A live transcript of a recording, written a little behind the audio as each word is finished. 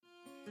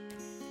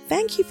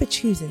Thank you for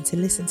choosing to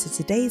listen to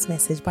today's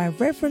message by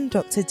Reverend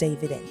Dr.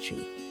 David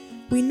Entry.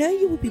 We know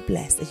you will be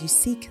blessed as you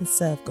seek and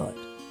serve God.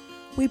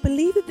 We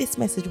believe that this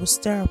message will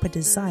stir up a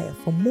desire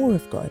for more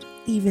of God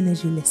even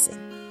as you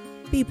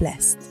listen. Be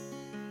blessed.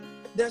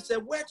 There's a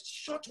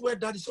short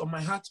word that is on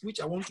my heart, which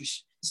I want to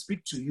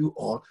speak to you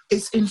all.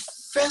 It's in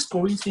 1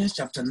 Corinthians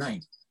chapter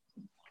 9.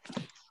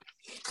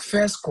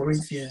 1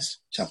 Corinthians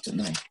chapter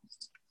 9.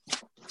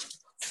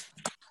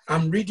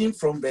 I'm reading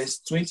from verse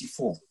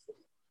 24.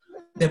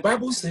 The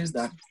Bible says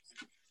that,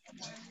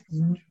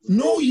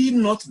 know ye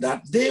not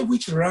that they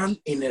which run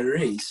in a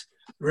race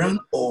run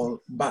all,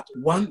 but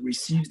one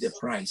receives the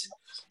prize.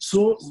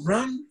 So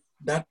run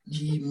that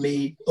ye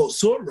may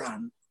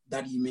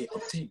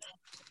obtain.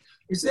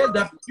 It says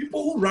that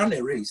people who run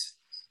a race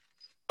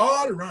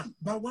all run,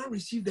 but one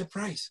receives the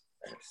prize.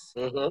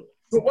 So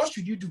what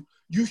should you do?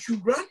 You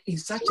should run in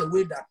such a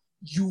way that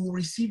you will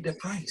receive the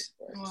prize.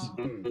 Wow.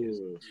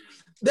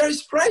 There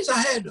is prize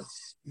ahead.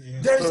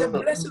 There is a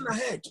blessing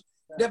ahead.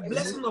 The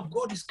blessing of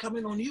God is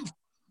coming on you.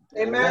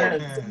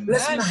 Amen.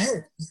 Blessing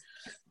ahead.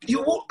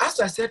 You will, as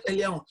I said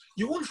earlier on,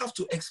 you won't have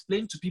to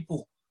explain to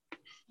people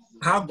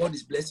how God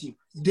is blessing you.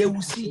 They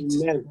will see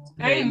it.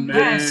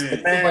 Amen.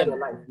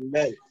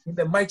 Amen. In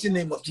the mighty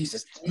name of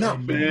Jesus. Now,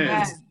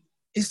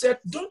 he said,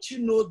 don't you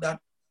know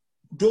that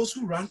those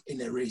who run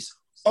in a race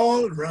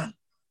all run,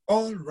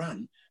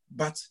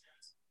 but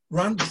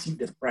run receive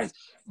the prize.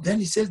 Then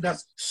he says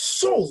that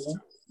so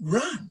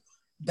run.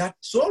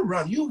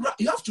 You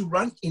have to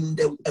run in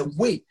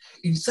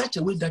such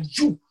a way that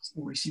you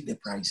will receive the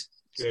prize.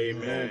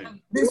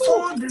 Amen.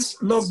 Before this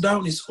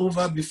lockdown is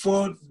over,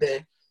 before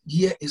the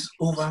year is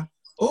over,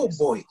 oh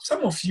boy,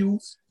 some of you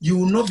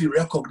will not be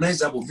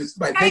recognizable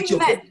by virtue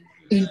of the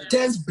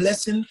intense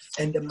blessing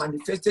and the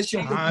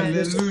manifestation of the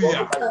goodness of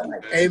God.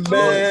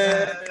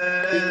 Amen.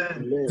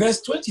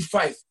 Verse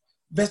 25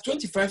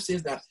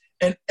 says that,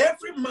 and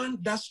every man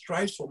that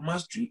strives for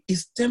mastery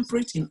is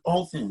temperate in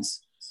all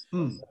things.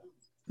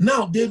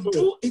 Now, they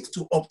do it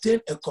to obtain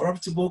a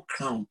corruptible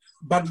crown,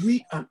 but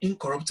we an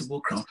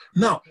incorruptible crown.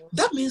 Now,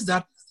 that means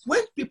that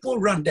when people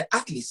run, the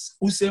athletes,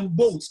 Usain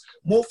Bolt,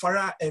 Mo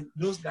Farah, and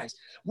those guys,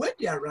 when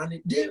they are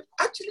running, they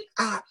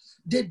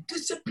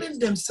discipline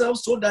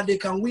themselves so that they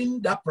can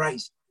win that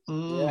prize.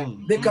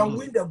 They can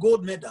win the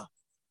gold medal.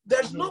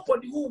 There's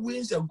nobody who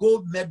wins a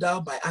gold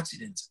medal by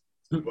accident.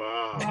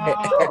 Wow.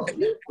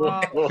 Okay.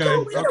 All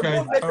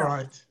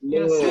right.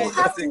 You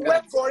have to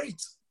work for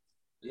it.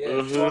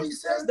 So he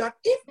says that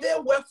if they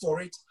work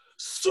for it,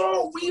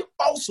 so we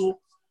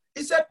also,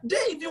 he said they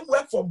even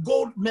work for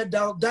gold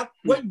medal that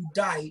when you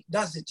die,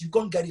 that's it, you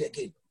can't get it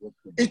again.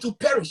 It will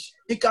perish.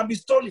 It can be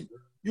stolen.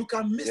 You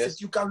can miss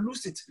it. You can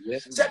lose it.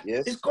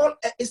 It's called,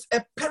 it's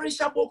a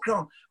perishable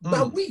crown.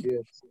 But we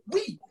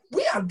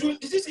are doing,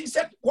 he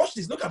said, watch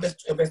this, look at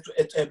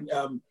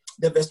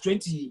the verse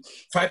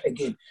 25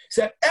 again. He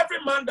said,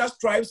 every man that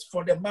strives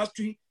for the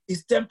mastery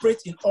is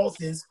temperate in all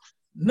things.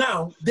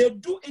 Now, they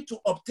do it to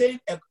obtain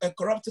a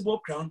corruptible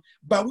crown,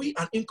 but we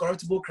an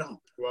incorruptible crown.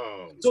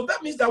 Wow. So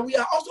that means that we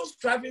are also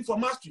striving for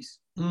masteries.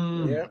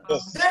 They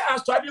are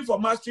striving for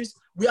masteries.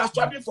 We are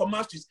striving for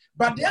masteries.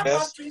 But their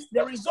masteries,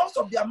 the results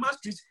of their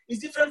masteries is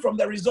different from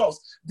the results.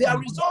 Their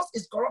results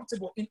is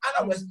corruptible. In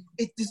other words,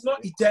 it is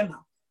not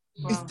eternal.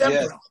 It's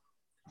temporal.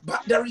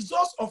 But the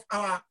results of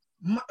our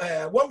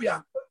what we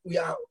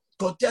are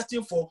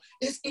contesting for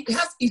it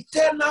has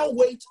eternal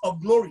weight of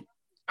glory.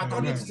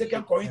 According to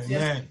 2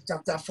 Corinthians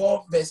chapter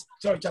 5, verse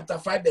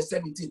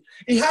 17.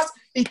 It has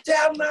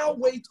eternal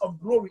weight of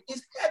glory.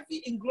 It's heavy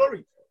in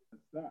glory.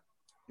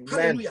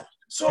 Hallelujah.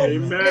 So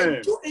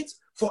they do it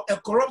for a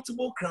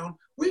corruptible crown.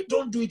 We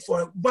don't do it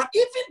for but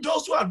even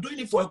those who are doing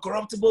it for a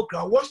corruptible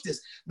crown, watch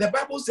this. The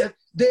Bible says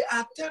they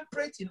are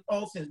temperate in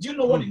all things. Do you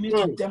know what it means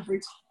to be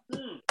temperate?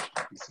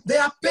 They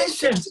are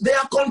patient. They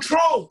are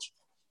controlled.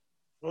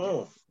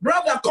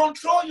 Brother,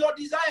 control your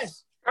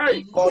desires.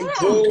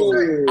 Control.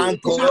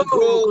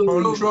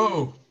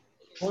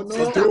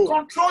 Sister,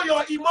 control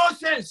your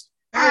emotions.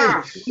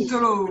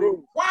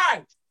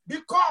 Why?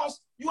 Because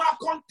you are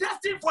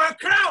contesting for a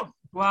crown.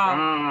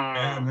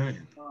 Wow.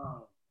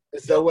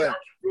 It's the way.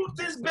 Do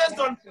things based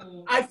on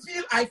I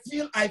feel.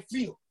 I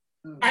feel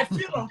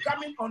on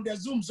coming on the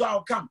Zoom, so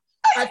I'll come.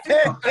 I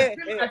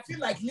feel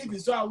like leaving,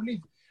 so I'll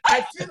leave.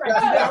 I feel like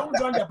today I won't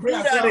join the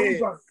prayer, so I won't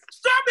join.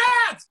 Stop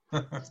that!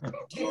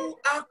 You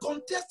are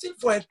contesting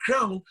for a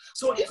crown.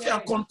 So if you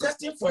are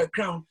contesting for a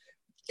crown,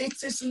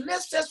 it is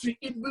necessary.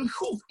 It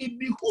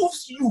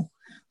behooves you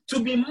to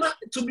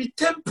be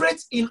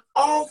temperate in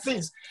all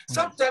things.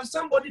 Sometimes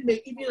somebody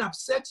may even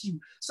upset you.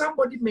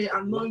 Somebody may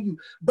annoy you.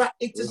 But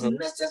it is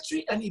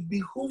necessary and it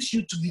behooves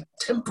you to be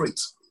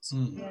temperate.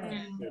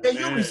 And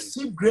you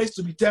receive grace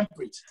to be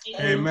temperate.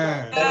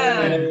 Amen.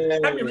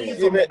 Let me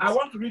read it I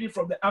want to read it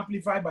from the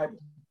Amplified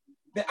Bible.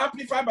 The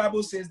Amplified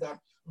Bible says that,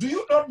 do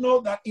you not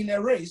know that in a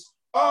race,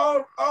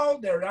 all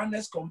the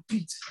runners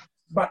compete,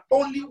 but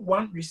only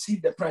one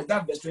receives the prize?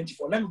 That's verse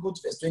 24. Let me go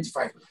to verse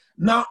 25.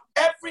 Now,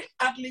 every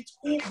athlete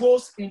who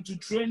goes into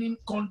training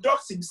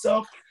conducts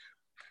himself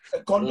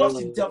conducts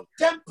himself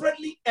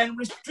temperately and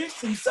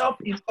restricts himself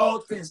in all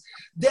things.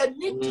 There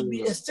need to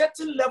be a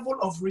certain level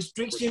of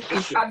restriction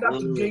in order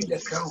to gain the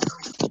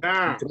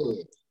crown.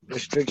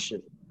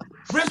 Restriction.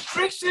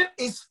 Restriction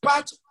is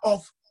part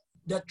of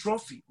the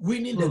trophy,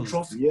 winning the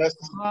trophy. Yes.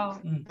 Wow.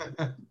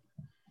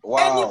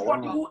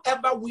 Anybody who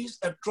ever wins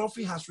a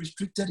trophy has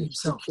restricted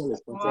himself.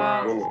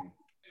 Wow.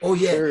 Oh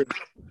yeah.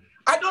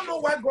 I don't know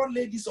why God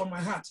laid this on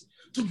my heart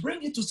to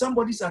bring it to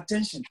somebody's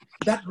attention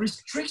that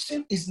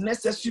restriction is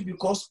necessary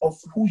because of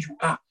who you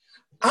are.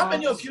 How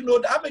many of you know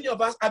that? How many of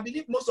us, I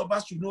believe most of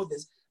us should know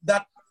this,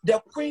 that the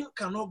queen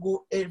cannot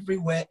go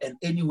everywhere and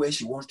anywhere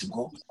she wants to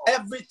go.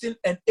 Everything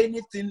and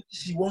anything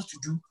she wants to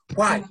do.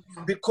 Why?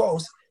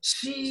 Because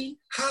she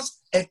has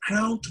a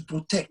crown to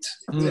protect.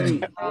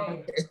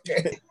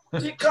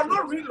 She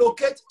cannot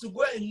relocate to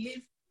go and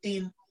live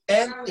in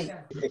LA.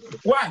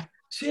 Why?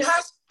 She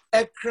has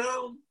a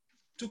crown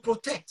to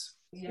protect.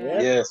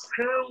 Yes.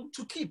 Crown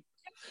to keep.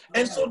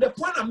 And so the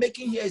point I'm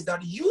making here is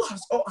that you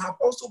have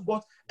also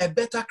got a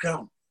better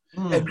crown,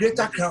 a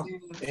greater crown.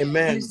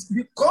 Amen. It's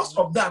because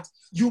of that,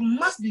 you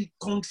must be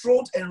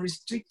controlled and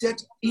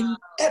restricted in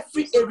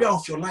every area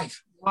of your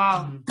life.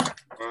 Wow.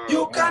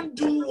 You can't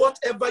do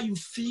whatever you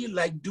feel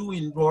like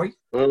doing, Roy.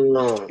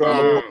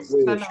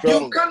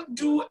 You can't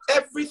do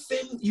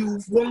everything you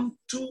want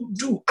to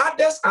do.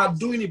 Others are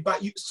doing it,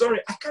 but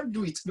I can't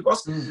do it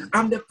because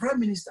I'm the prime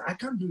minister. I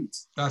can't do it.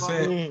 That's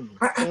it.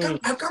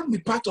 I can't be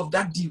part of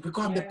that deal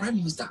because I'm the prime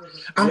minister.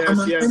 I'm a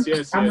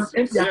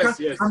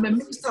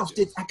minister of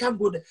state. I can't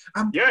go there.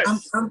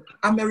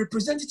 I'm a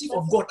representative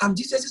of God. I'm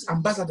Jesus'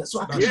 ambassador.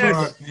 So I can't do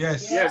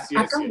it.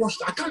 I can't watch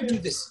that. I can't do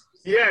this.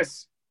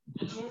 Yes.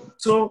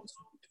 So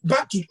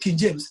back to King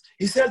James,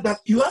 he said that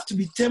you have to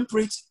be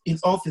temperate in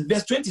all things.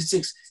 Verse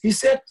 26, he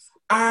said,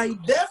 I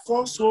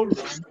therefore so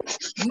run,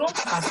 not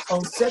as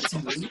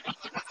uncertainly,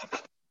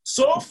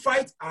 so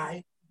fight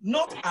I,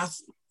 not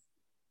as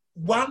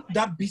one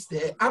that beats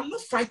the air. I'm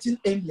not fighting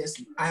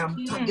aimlessly. I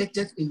am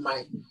targeted in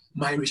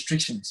my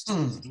restrictions.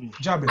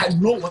 I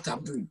know what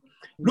I'm doing.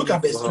 Look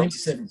at verse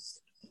 27.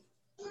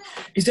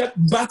 He said,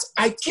 but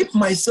I keep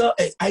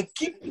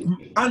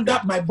under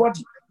my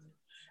body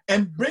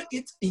and bring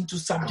it into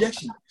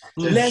subjection,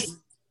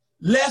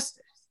 lest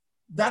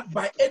that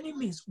by any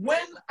means, when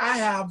I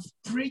have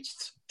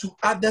preached to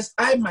others,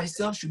 I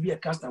myself should be a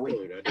castaway.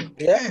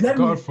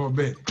 God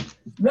forbid.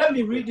 Let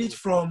me read it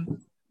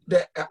from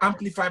the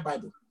Amplified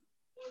Bible.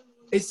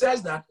 It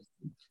says that,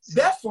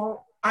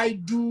 therefore, I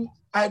do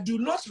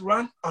not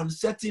run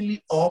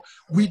uncertainly or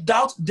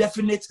without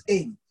definite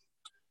aim.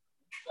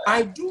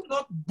 I do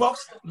not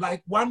box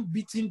like one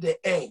beating the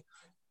air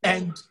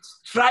and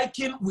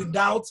striking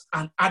without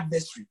an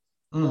adversary.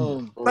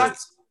 But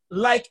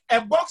like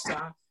a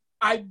boxer,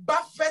 I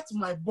buffet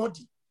my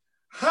body,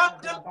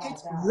 handle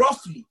it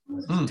roughly,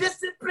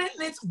 discipline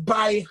it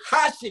by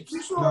hardship,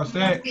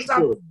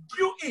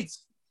 subdue it,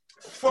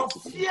 for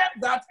fear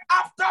that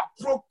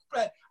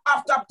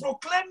after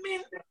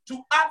proclaiming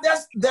to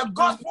others the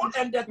gospel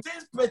and the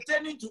things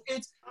pertaining to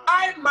it,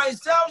 I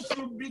myself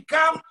should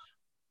become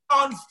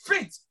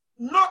unfit,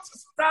 not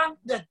stand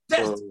the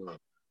test,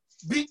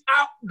 be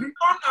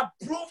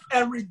unapproved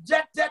and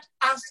rejected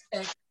as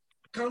a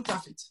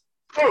counterfeit.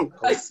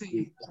 I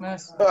see.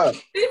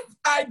 If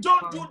I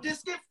don't do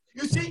this, if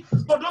you see,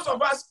 for those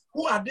of us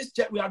who are this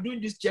church, we are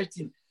doing this church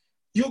thing.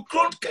 You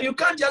can't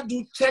just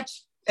do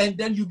church and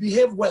then you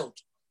behave well.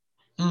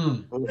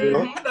 More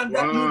than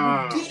that, you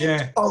will be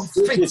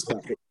unfit.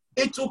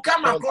 It will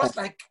come across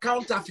like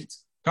counterfeit.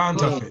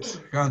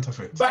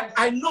 Counterfeit. But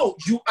I know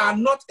you are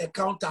not a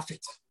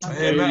counterfeit.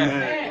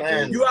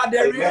 Amen. You are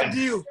the real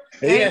deal.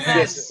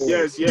 Yes.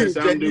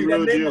 I'm the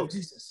real deal. Of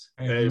Jesus.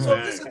 So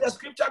this is the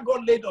scripture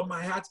God laid on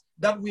my heart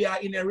that we are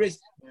in a race.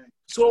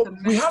 So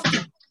we have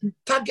to be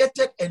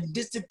targeted and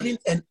disciplined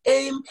and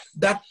aim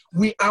that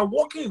we are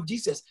walking with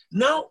Jesus.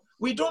 Now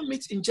we don't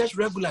meet in church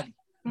regularly.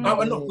 No,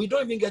 we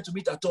don't even get to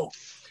meet at all.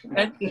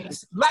 And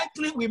it's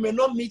likely we may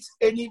not meet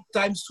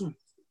anytime soon.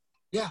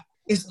 Yeah.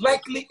 It's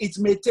likely it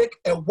may take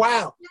a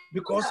while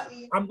because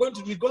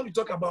we're going to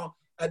talk about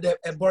the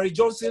Boris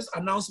Johnson's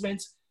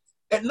announcement,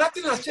 and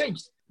nothing has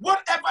changed.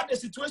 Whatever the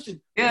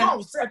situation,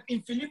 God said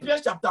in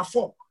Philippians chapter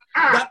 4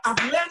 that I've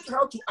learned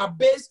how to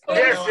abase.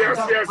 Yes.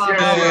 I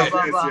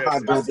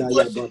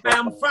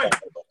am fine.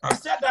 He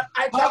said that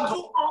I can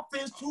do all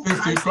things through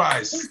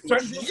Christ.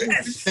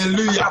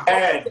 Hallelujah.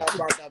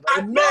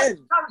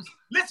 Amen.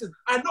 Listen,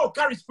 I know,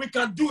 Caris, we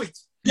can do it.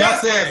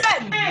 Yes,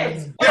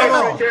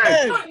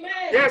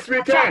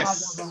 we can.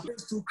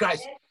 Through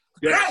Christ.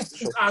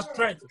 Christ is our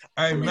strength.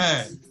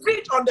 Amen. We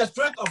feed on the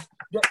strength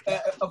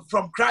of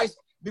from Christ.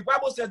 The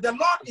Bible says, "The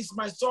Lord is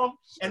my song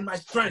and my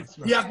strength.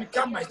 He has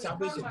become my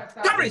salvation."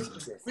 Courage,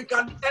 we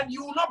can, and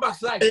you will not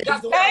backslide.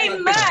 That's the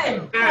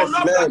Amen. You will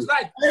not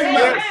backslide.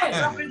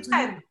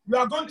 Amen. You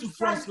are going to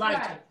front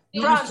slide.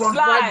 Front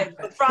slide.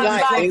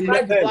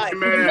 Amen.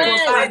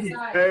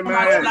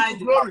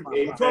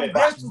 From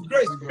grace to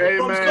grace.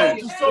 From soul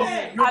to soul.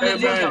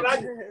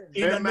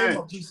 In the name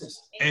of Jesus.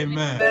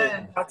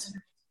 Amen.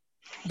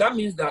 That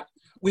means that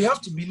we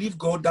have to believe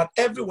God that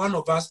every one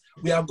of us,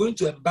 we are going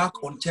to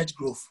embark on church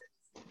growth.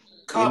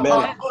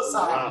 Amen.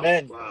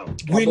 Amen.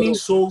 Winning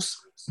souls.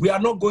 We are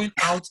not going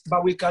out,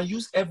 but we can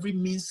use every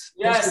means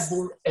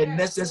possible and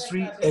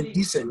necessary and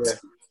decent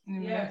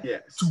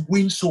to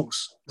win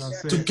souls,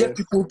 to get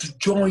people to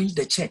join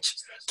the church,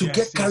 to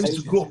get courage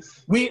to grow.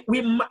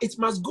 It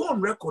must go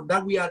on record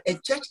that we are a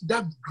church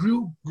that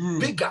grew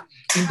bigger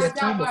in the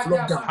time of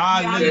lockdown.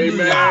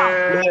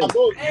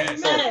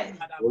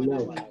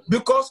 Hallelujah.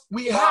 Because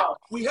we have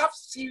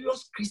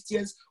serious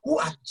Christians who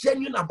are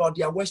genuine about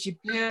their worship,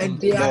 and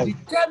they are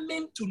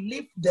determined to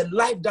live the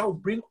life that will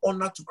bring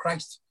honor to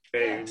Christ.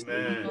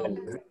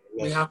 Amen.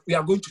 We are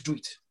going to do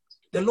it.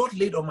 The Lord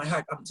laid on my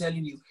heart, I'm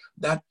telling you,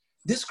 that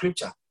this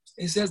scripture,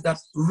 it says that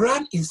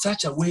run in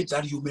such a way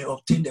that you may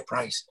obtain the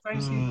prize.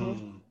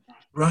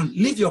 Run,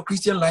 live your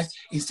Christian life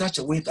in such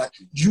a way that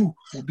you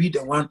will be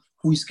the one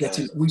who is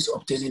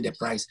obtaining the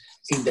prize,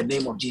 in the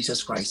name of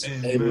Jesus Christ.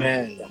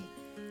 Amen.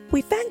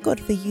 We thank God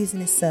for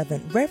using his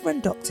servant,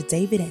 Reverend Dr.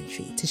 David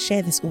Entry, to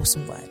share this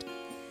awesome word.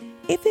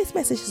 If this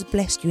message has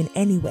blessed you in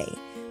any way,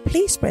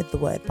 please spread the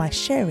word by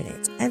sharing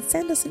it and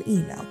send us an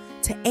email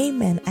to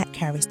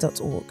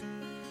amen@charis.org.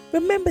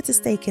 Remember to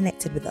stay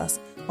connected with us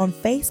on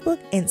Facebook,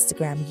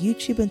 Instagram,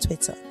 YouTube and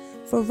Twitter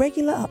for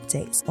regular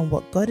updates on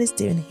what God is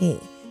doing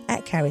here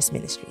at Charis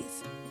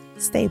Ministries.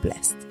 Stay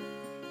blessed.